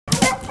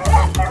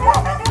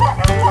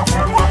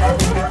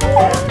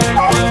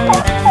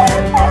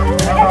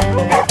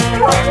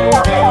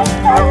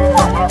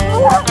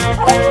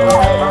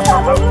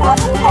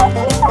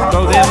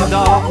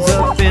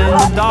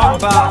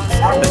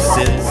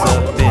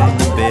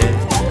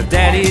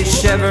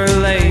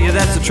Chevrolet, yeah,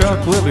 that's the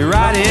truck we'll be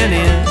riding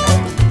in.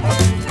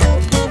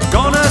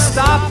 Gonna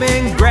stop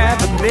and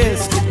grab a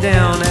biscuit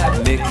down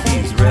at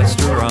Mickey's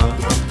restaurant.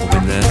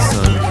 When that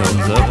sun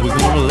comes up, we're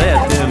gonna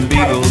let them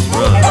Beagles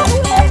run.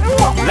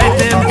 Let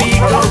them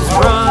Beagles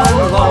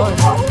run, Lord,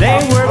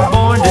 they were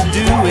born to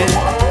do it.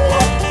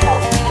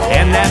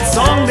 And that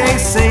song they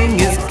sing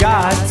is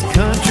God's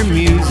country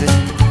music.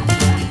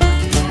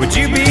 Would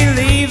you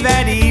believe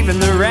that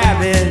even the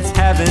rabbits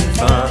having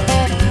fun?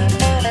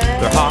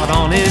 They're hot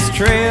on his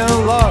trail,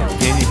 Lord,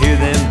 can you hear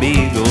them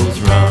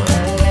Beagles run?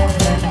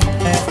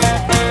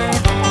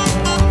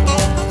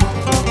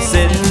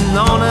 Sitting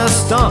on a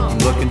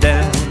stump, looking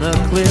down a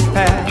cliff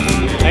path.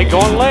 Hey,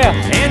 going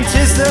left.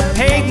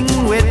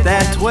 Anticipating with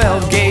that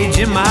 12 gauge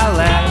in my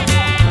lap.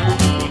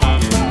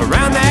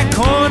 Around that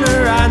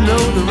corner, I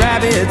know the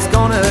rabbit's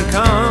gonna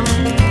come.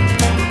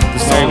 The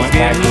song's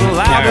getting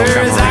louder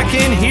as I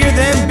can hear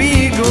them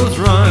Beagles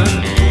run.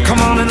 Come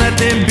on and let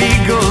them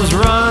Beagles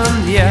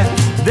run, yeah,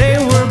 they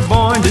were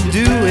born to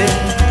do it.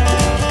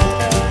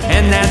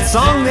 And that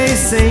song they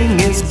sing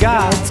is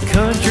God's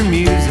country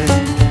music.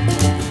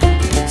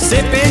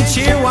 Sipping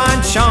cheer wine,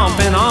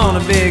 chomping on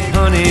a big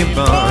honey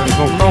bun. We're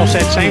gonna cross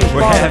that same spot.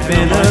 We're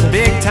having a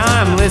big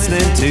time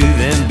listening to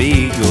them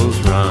Beagles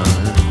run.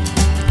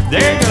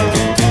 There you go.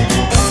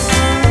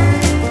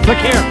 Look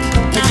here,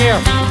 look here.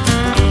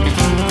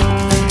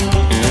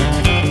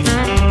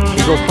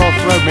 You go across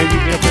the road, maybe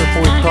you get up there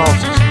before he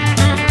crosses.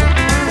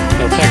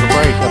 They'll take a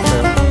break up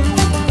there.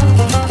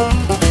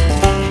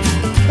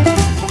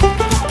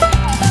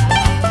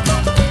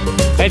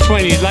 That's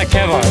when you'd like to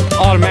have an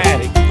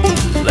automatic.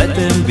 Let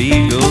them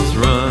Beagles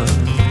run,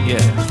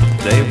 yeah,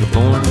 they were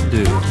born to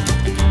do it.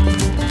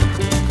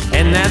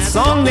 And that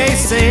song they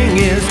sing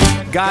is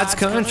God's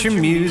country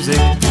music.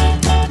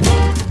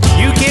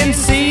 You can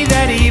see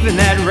that even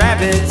that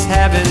rabbit's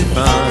having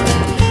fun.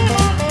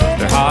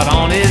 They're hot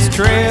on his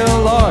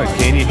trail, Lord,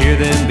 can you hear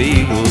them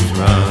Beagles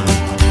run?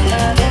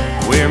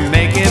 We're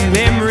making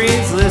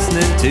memories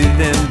listening to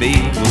them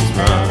Beagles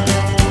run.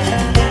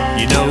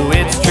 You know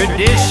it's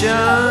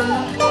tradition.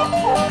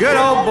 Good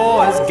old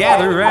boys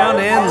gather round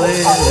and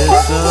listen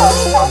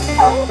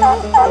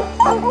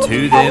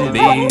to them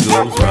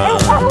Beagles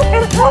run.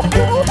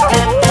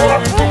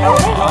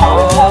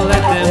 Oh,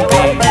 let them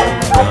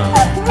Beagles run.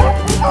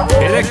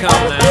 Here they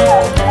come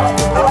now.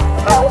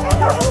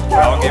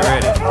 Y'all get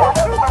ready.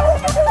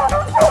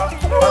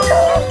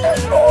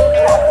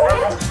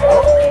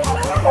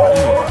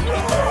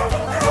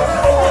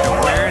 They're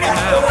wearing him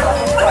out.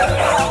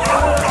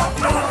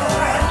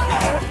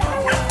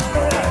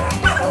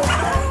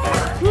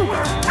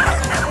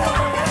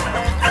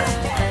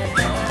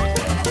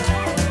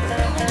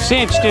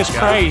 Cinched is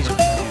crazy.